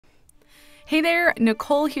Hey there,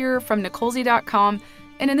 Nicole here from NicoleZ.com,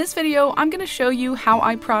 and in this video I'm going to show you how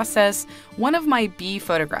I process one of my bee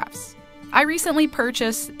photographs. I recently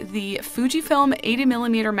purchased the Fujifilm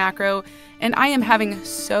 80mm macro, and I am having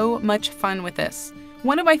so much fun with this.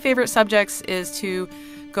 One of my favorite subjects is to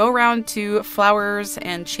go around to flowers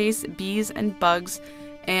and chase bees and bugs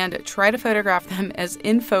and try to photograph them as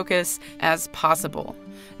in focus as possible.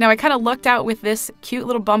 Now I kind of lucked out with this cute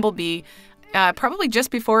little bumblebee probably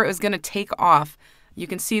just before it was going to take off. You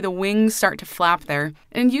can see the wings start to flap there.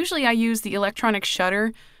 And usually I use the electronic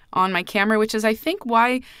shutter on my camera, which is I think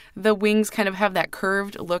why the wings kind of have that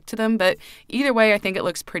curved look to them, but either way I think it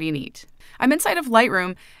looks pretty neat. I'm inside of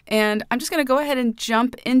Lightroom and I'm just going to go ahead and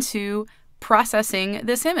jump into processing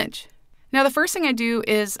this image. Now the first thing I do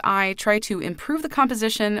is I try to improve the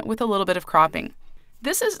composition with a little bit of cropping.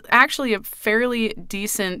 This is actually a fairly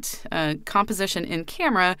decent composition in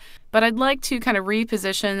camera, but I'd like to kind of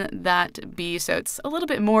reposition that bee so it's a little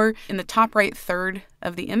bit more in the top right third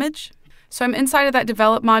of the image. So I'm inside of that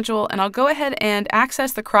develop module and I'll go ahead and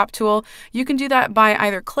access the crop tool. You can do that by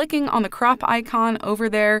either clicking on the crop icon over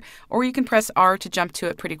there, or you can press R to jump to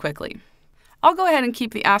it pretty quickly. I'll go ahead and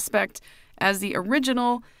keep the aspect as the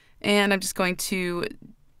original, and I'm just going to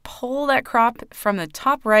pull that crop from the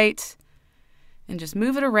top right and just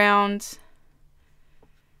move it around.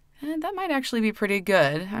 And that might actually be pretty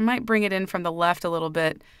good. I might bring it in from the left a little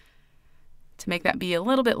bit to make that be a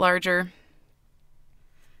little bit larger.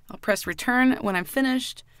 I'll press return when I'm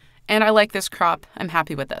finished, and I like this crop. I'm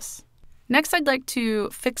happy with this. Next, I'd like to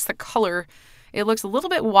fix the color. It looks a little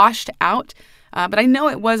bit washed out, but I know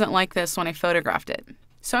it wasn't like this when I photographed it.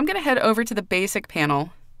 So I'm going to head over to the basic panel.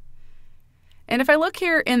 And if I look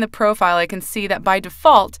here in the profile, I can see that by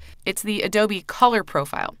default, it's the Adobe Color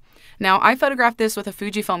profile. Now, I photographed this with a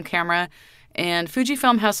Fujifilm camera, and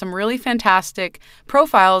Fujifilm has some really fantastic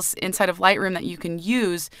profiles inside of Lightroom that you can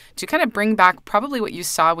use to kind of bring back probably what you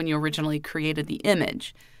saw when you originally created the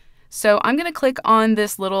image. So I'm going to click on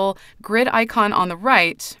this little grid icon on the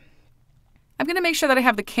right. I'm going to make sure that I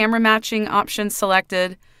have the camera matching option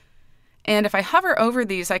selected. And if I hover over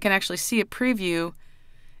these, I can actually see a preview.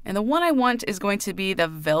 And the one I want is going to be the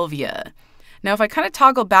Velvia. Now, if I kind of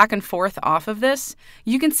toggle back and forth off of this,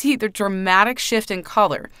 you can see the dramatic shift in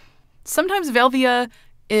color. Sometimes Velvia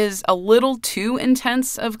is a little too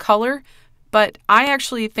intense of color, but I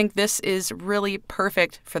actually think this is really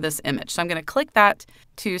perfect for this image. So I'm going to click that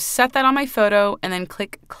to set that on my photo and then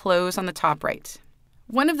click close on the top right.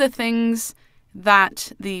 One of the things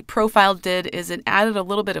that the profile did is it added a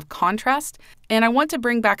little bit of contrast, and I want to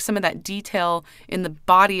bring back some of that detail in the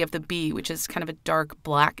body of the bee, which is kind of a dark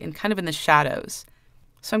black and kind of in the shadows.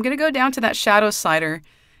 So I'm going to go down to that shadow slider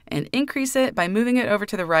and increase it by moving it over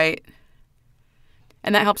to the right,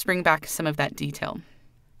 and that helps bring back some of that detail.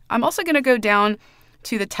 I'm also going to go down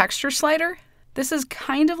to the texture slider. This is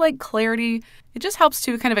kind of like clarity. It just helps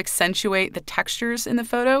to kind of accentuate the textures in the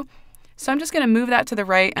photo. So I'm just going to move that to the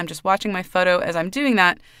right. I'm just watching my photo as I'm doing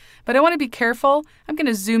that, but I want to be careful. I'm going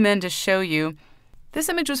to zoom in to show you. This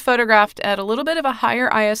image was photographed at a little bit of a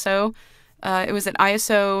higher ISO. It was at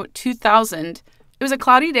ISO 2000. It was a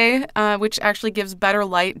cloudy day, which actually gives better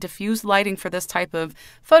light, diffused lighting for this type of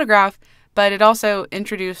photograph, but it also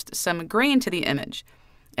introduced some grain to the image.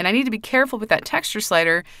 And I need to be careful with that texture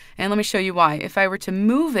slider, and let me show you why. If I were to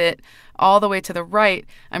move it all the way to the right,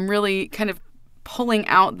 I'm really kind of pulling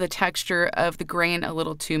out the texture of the grain a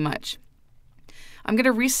little too much. I'm going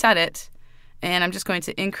to reset it, and I'm just going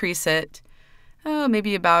to increase it,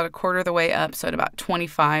 maybe about a quarter of the way up, so at about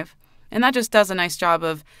 25. And that just does a nice job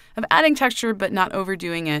of adding texture, but not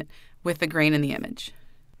overdoing it with the grain in the image.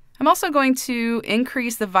 I'm also going to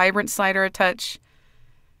increase the vibrant slider a touch.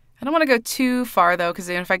 I don't want to go too far, though, because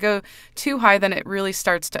if I go too high, then it really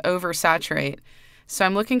starts to oversaturate. So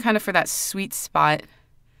I'm looking kind of for that sweet spot.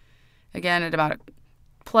 Again, at about a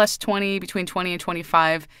plus 20, between 20 and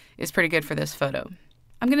 25 is pretty good for this photo.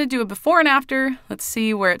 I'm going to do a before and after. Let's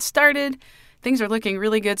see where it started. Things are looking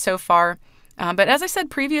really good so far. But as I said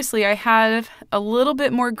previously, I have a little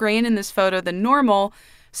bit more grain in this photo than normal,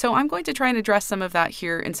 so I'm going to try and address some of that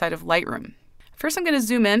here inside of Lightroom. First, I'm going to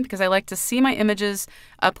zoom in because I like to see my images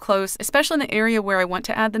up close, especially in the area where I want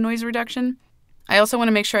to add the noise reduction. I also want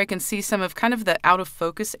to make sure I can see some of kind of the out of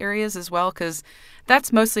focus areas as well, because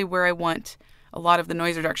that's mostly where I want a lot of the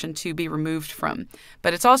noise reduction to be removed from.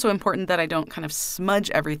 But it's also important that I don't kind of smudge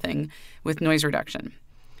everything with noise reduction.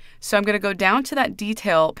 So I'm going to go down to that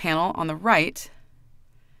detail panel on the right.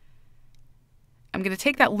 I'm going to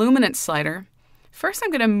take that luminance slider. First, I'm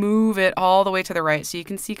going to move it all the way to the right so you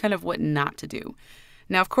can see kind of what not to do.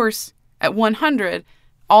 Now, of course, at 100,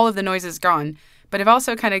 all of the noise is gone. but I've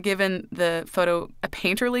also kind of given the photo a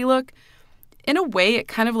painterly look. In a way, it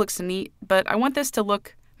kind of looks neat, but I want this to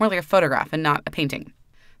look more like a photograph and not a painting.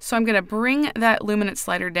 So I'm going to bring that luminance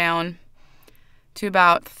slider down to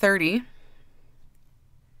about 30.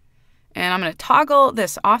 And I'm going to toggle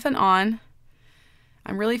this off and on.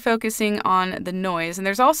 I'm really focusing on the noise. And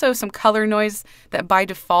there's also some color noise that by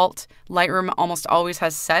default Lightroom almost always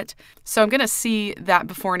has set. So I'm going to see that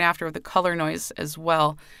before and after with the color noise as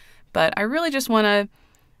well. But I really just want to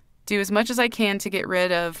do as much as I can to get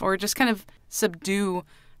rid of, or just kind of subdue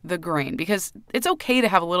the grain, because it's okay to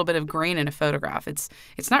have a little bit of grain in a photograph. It's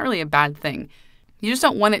not really a bad thing. You just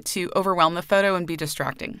don't want it to overwhelm the photo and be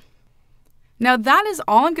distracting. Now that is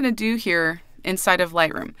all I'm going to do here inside of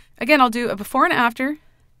Lightroom. Again, I'll do a before and after.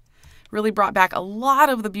 Really brought back a lot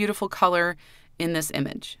of the beautiful color in this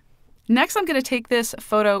image. Next, I'm going to take this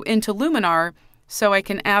photo into Luminar so I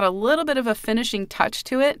can add a little bit of a finishing touch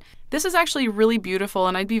to it. This is actually really beautiful,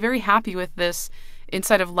 and I'd be very happy with this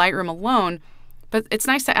inside of Lightroom alone, but it's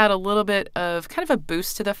nice to add a little bit of kind of a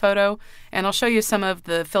boost to the photo, and I'll show you some of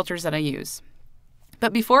the filters that I use.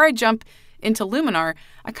 But before I jump into Luminar,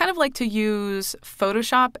 I kind of like to use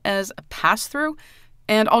Photoshop as a pass-through,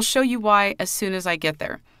 and I'll show you why as soon as I get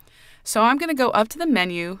there. So I'm going to go up to the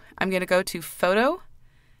menu, I'm going to go to Photo,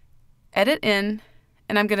 Edit In,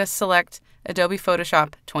 and I'm going to select Adobe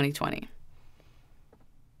Photoshop 2020.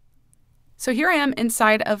 So here I am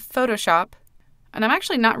inside of Photoshop, and I'm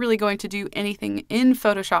actually not really going to do anything in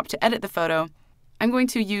Photoshop to edit the photo. I'm going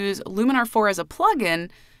to use Luminar 4 as a plugin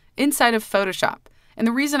inside of Photoshop. And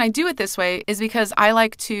the reason I do it this way is because I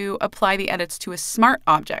like to apply the edits to a smart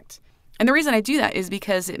object. And the reason I do that is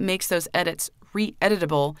because it makes those edits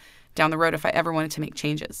re-editable down the road if I ever wanted to make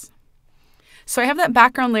changes. So I have that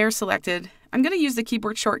background layer selected. I'm going to use the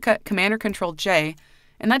keyboard shortcut Command or Control J,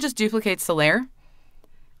 and that just duplicates the layer.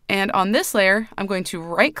 And on this layer, I'm going to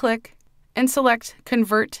right-click and select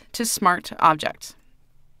Convert to Smart Object.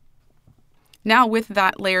 Now with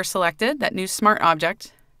that layer selected, that new smart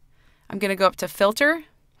object, I'm going to go up to Filter,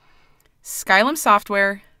 Skylum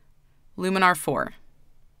Software, Luminar 4.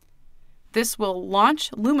 This will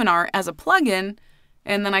launch Luminar as a plugin,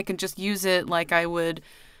 and then I can just use it like I would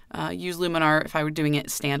use Luminar if I were doing it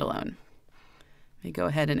standalone. Let me go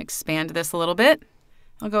ahead and expand this a little bit.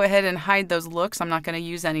 I'll go ahead and hide those looks. I'm not going to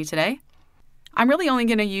use any today. I'm really only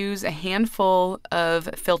going to use a handful of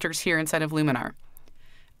filters here inside of Luminar.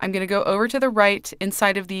 I'm going to go over to the right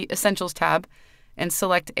inside of the Essentials tab and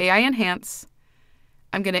select AI Enhance.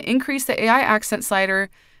 I'm going to increase the AI accent slider.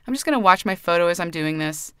 I'm just going to watch my photo as I'm doing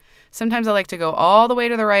this. Sometimes I like to go all the way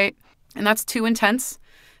to the right, and that's too intense.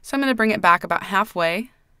 So I'm going to bring it back about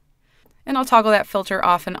halfway. And I'll toggle that filter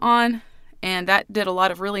off and on. And that did a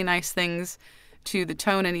lot of really nice things to the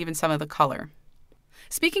tone and even some of the color.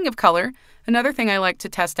 Speaking of color, another thing I like to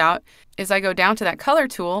test out is I go down to that color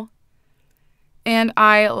tool, and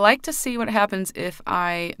I like to see what happens if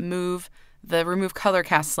I move the Remove Color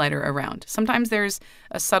Cast slider around. Sometimes there's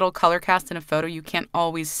a subtle color cast in a photo you can't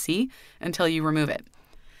always see until you remove it.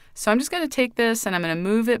 So I'm just going to take this and I'm going to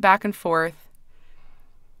move it back and forth.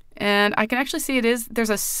 And I can actually see there's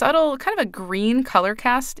a subtle, kind of a green color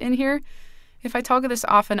cast in here. If I toggle this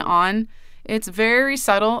off and on, it's very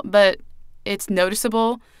subtle, but it's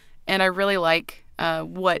noticeable, and I really like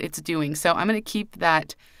what it's doing. So I'm going to keep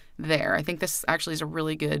that there. I think this actually is a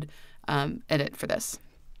really good edit for this.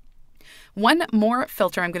 One more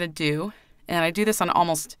filter I'm going to do, and I do this on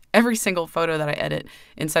almost every single photo that I edit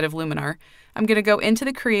inside of Luminar. I'm going to go into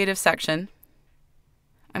the Creative section.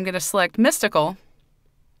 I'm going to select Mystical,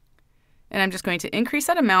 and I'm just going to increase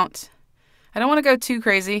that amount. I don't want to go too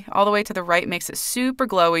crazy. All the way to the right makes it super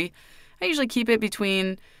glowy. I usually keep it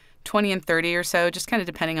between 20 and 30 or so, just kind of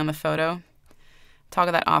depending on the photo.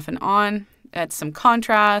 Toggle that off and on. Add some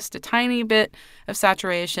contrast, a tiny bit of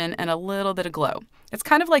saturation, and a little bit of glow. It's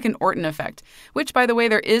kind of like an Orton effect, which, by the way,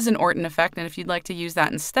 there is an Orton effect, and if you'd like to use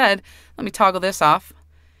that instead, let me toggle this off.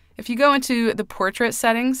 If you go into the portrait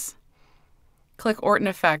settings, click Orton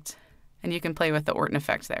effect, and you can play with the Orton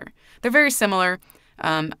effect there. They're very similar.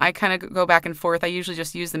 I kind of go back and forth. I usually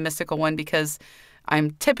just use the mystical one because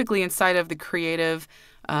I'm typically inside of the creative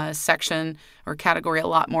section or category a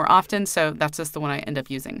lot more often, so that's just the one I end up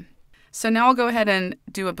using. So now I'll go ahead and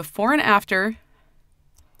do a before and after,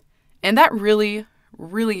 and that really,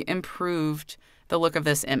 really improved the look of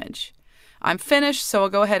this image. I'm finished, so I'll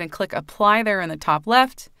go ahead and click Apply there in the top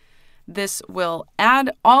left. This will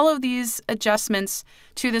add all of these adjustments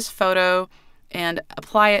to this photo and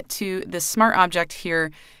apply it to this smart object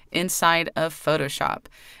here inside of Photoshop.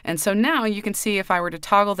 And so now you can see if I were to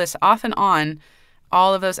toggle this off and on,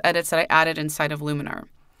 all of those edits that I added inside of Luminar.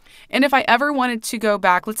 And if I ever wanted to go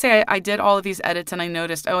back, let's say I did all of these edits and I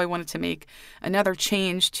noticed, oh, I wanted to make another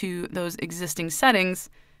change to those existing settings,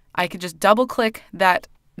 I could just double click that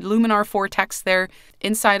Luminar 4 text there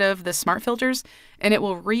inside of the smart filters, and it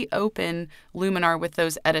will reopen Luminar with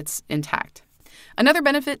those edits intact. Another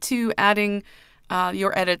benefit to adding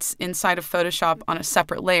your edits inside of Photoshop on a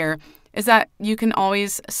separate layer is that you can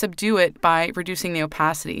always subdue it by reducing the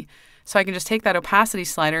opacity. So I can just take that opacity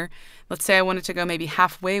slider. Let's say I wanted to go maybe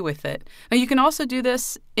halfway with it. Now you can also do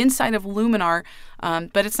this inside of Luminar,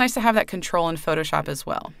 but it's nice to have that control in Photoshop as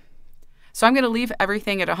well. So I'm going to leave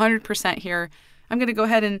everything at 100% here. I'm going to go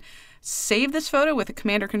ahead and save this photo with a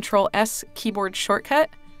Command or Control S keyboard shortcut.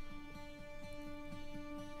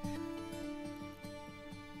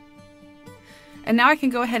 And now I can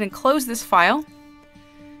go ahead and close this file.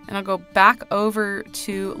 And I'll go back over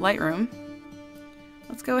to Lightroom.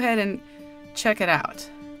 Let's go ahead and check it out.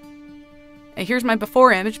 And here's my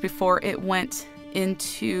before image before it went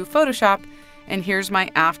into Photoshop. And here's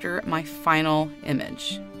my after, my final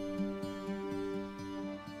image.